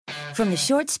From the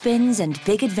short spins and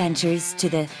big adventures to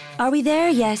the, are we there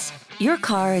yet? Your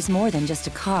car is more than just a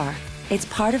car. It's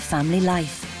part of family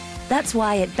life. That's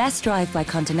why at Best Drive by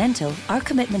Continental, our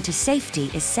commitment to safety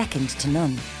is second to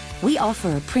none. We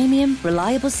offer a premium,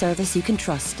 reliable service you can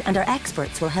trust, and our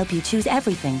experts will help you choose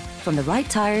everything from the right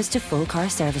tyres to full car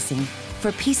servicing.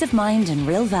 For peace of mind and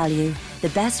real value, the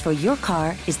best for your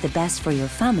car is the best for your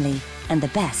family and the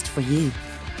best for you.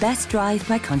 Best Drive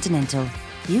by Continental.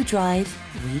 You drive,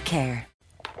 we care.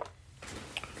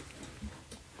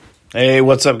 Hey,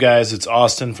 what's up, guys? It's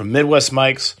Austin from Midwest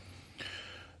Mikes.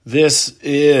 This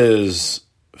is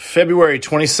February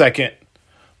 22nd,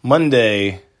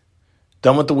 Monday,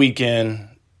 done with the weekend,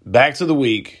 back to the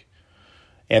week,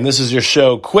 and this is your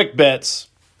show, Quick Bets,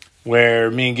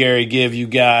 where me and Gary give you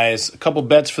guys a couple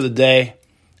bets for the day,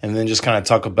 and then just kind of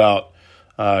talk about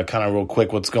real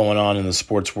quick what's going on in the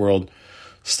sports world,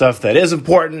 stuff that is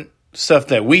important, stuff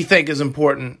that we think is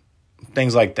important,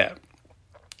 things like that.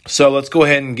 So let's go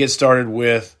ahead and get started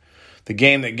with the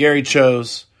game that Gary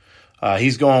chose.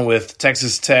 He's going with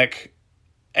Texas Tech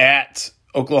at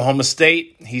Oklahoma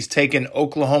State. He's taken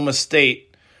Oklahoma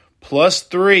State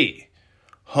 +3,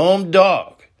 home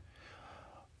dog.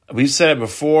 We've said it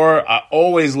before. I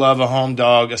always love a home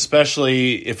dog,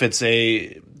 especially if it's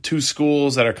two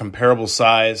schools that are comparable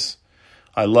size.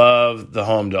 I love the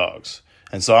home dogs.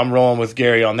 And so I'm rolling with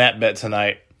Gary on that bet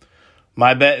tonight.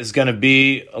 My bet is going to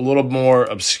be a little more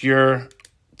obscure.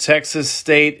 Texas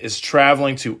State is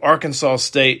traveling to Arkansas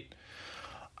State.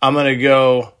 I'm going to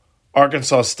go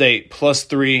Arkansas State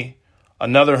 +3,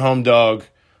 another home dog.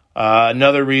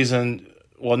 Another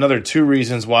two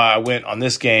reasons why I went on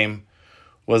this game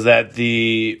was that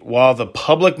while the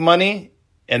public money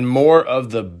and more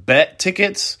of the bet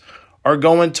tickets are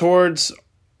going towards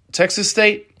Texas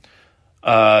State,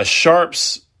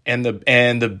 sharps and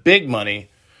the big money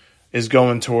is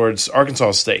going towards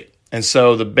Arkansas State. And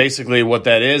so basically what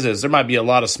that is there might be a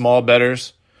lot of small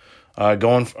bettors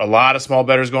going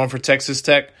for Texas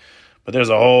Tech, but there's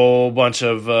a whole bunch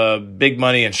of big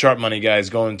money and sharp money guys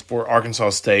going for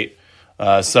Arkansas State.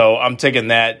 So I'm taking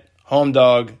that home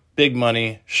dog, big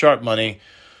money, sharp money.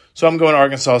 So I'm going to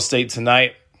Arkansas State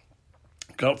tonight.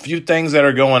 A few things that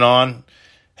are going on.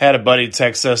 Had a buddy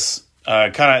text us,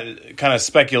 kind of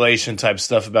speculation type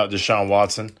stuff about Deshaun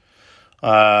Watson.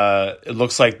 It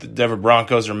looks like the Denver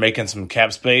Broncos are making some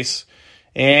cap space,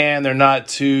 and I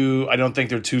don't think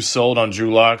they're too sold on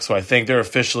Drew Lock, so I think they're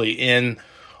officially in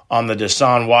on the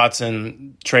Deshaun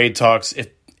Watson trade talks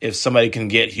if somebody can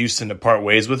get Houston to part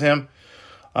ways with him.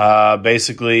 He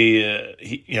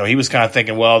was kind of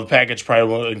thinking, well, the package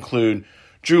probably will include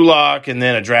Drew Lock and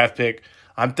then a draft pick.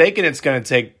 I'm thinking it's going to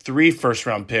take 3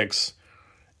 first-round picks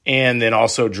and then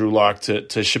also Drew Lock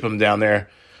to ship him down there.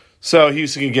 So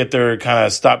Houston can get their kind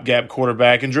of stopgap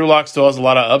quarterback. And Drew Lock still has a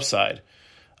lot of upside,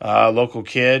 local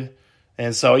kid.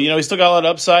 And so, he still got a lot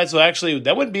of upside. So actually,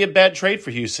 that wouldn't be a bad trade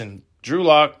for Houston. Drew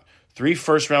Lock, 3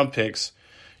 first-round picks.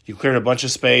 You cleared a bunch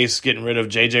of space, getting rid of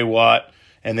J.J. Watt.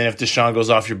 And then if Deshaun goes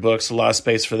off your books, a lot of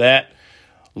space for that.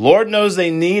 Lord knows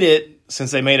they need it since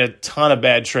they made a ton of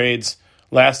bad trades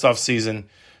last offseason.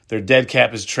 Their dead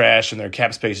cap is trash and their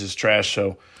cap space is trash.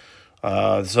 So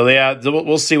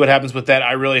we'll see what happens with that.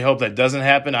 I really hope that doesn't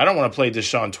happen. I don't want to play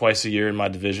Deshaun twice a year in my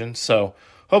division. So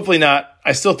hopefully not.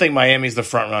 I still think Miami's the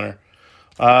front runner.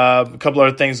 A couple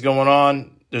other things going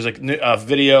on. There's a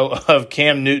video of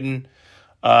Cam Newton.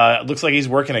 It looks like he's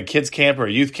working a kids camp or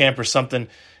a youth camp or something.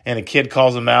 And a kid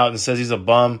calls him out and says he's a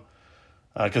bum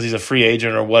because he's a free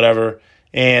agent or whatever.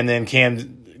 And then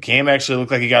Cam actually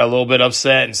looked like he got a little bit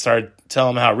upset and started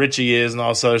telling him how rich he is and all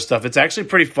this other stuff. It's actually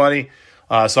pretty funny,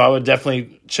 so I would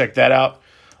definitely check that out.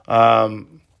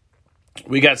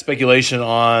 We got speculation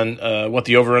on what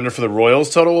the over-under for the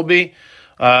Royals total will be.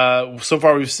 So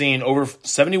far we've seen over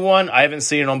 71. I haven't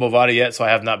seen it on Bovada yet, so I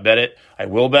have not bet it. I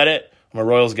will bet it. I'm a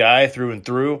Royals guy through and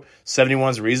through.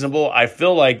 71 is reasonable. I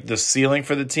feel like the ceiling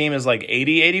for the team is like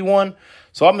 80, 81.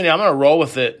 So I'm gonna roll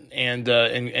with it and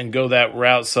go that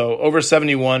route. So over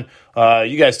 71.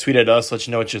 You guys tweet at us, let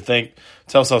you know what you think.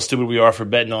 Tell us how stupid we are for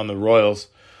betting on the Royals.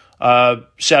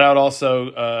 Shout out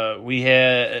also. We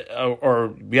had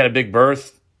a big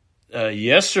birth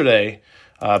yesterday.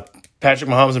 Patrick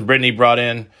Mahomes and Brittany brought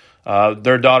in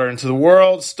their daughter into the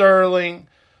world. Sterling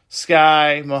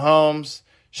Sky Mahomes.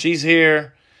 She's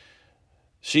here.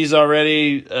 She's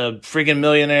already a freaking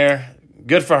millionaire.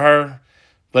 Good for her.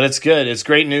 But it's good. It's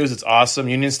great news. It's awesome.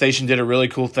 Union Station did a really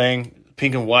cool thing.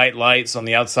 Pink and white lights on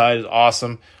the outside is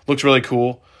awesome. Looks really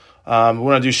cool. We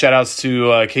want to do shout-outs to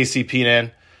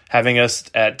KCP&N having us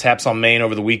at Taps on Main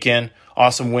over the weekend.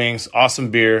 Awesome wings,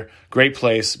 awesome beer, great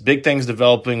place. Big things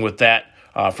developing with that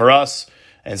for us.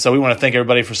 And so we want to thank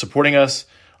everybody for supporting us.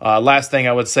 Last thing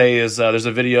I would say is there's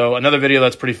another video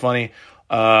that's pretty funny.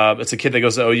 It's a kid that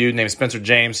goes to OU named Spencer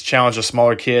James, challenged a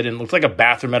smaller kid and looked like a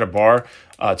bathroom at a bar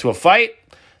to a fight.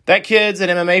 That kid's an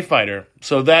MMA fighter.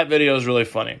 So that video is really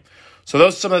funny. So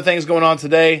those are some of the things going on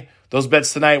today. Those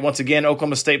bets tonight, once again,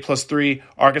 Oklahoma State +3,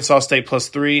 Arkansas State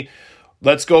 +3.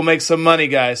 Let's go make some money,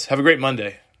 guys. Have a great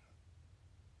Monday.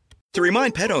 To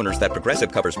remind pet owners that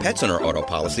Progressive covers pets on our auto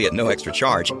policy at no extra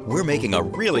charge, we're making a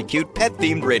really cute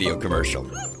pet-themed radio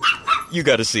commercial. You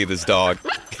got to see this dog.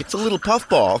 It's a little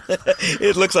puffball.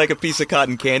 It looks like a piece of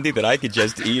cotton candy that I could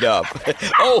just eat up.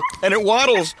 Oh, and it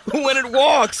waddles when it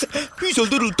walks. He's a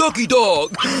little ducky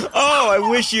dog. Oh, I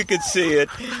wish you could see it.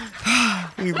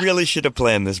 We really should have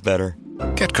planned this better.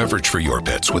 Get coverage for your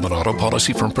pets with an auto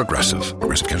policy from Progressive.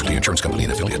 Progressive Casualty Insurance Company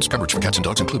and Affiliates. Coverage for cats and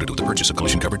dogs included with the purchase of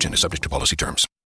collision coverage and is subject to policy terms.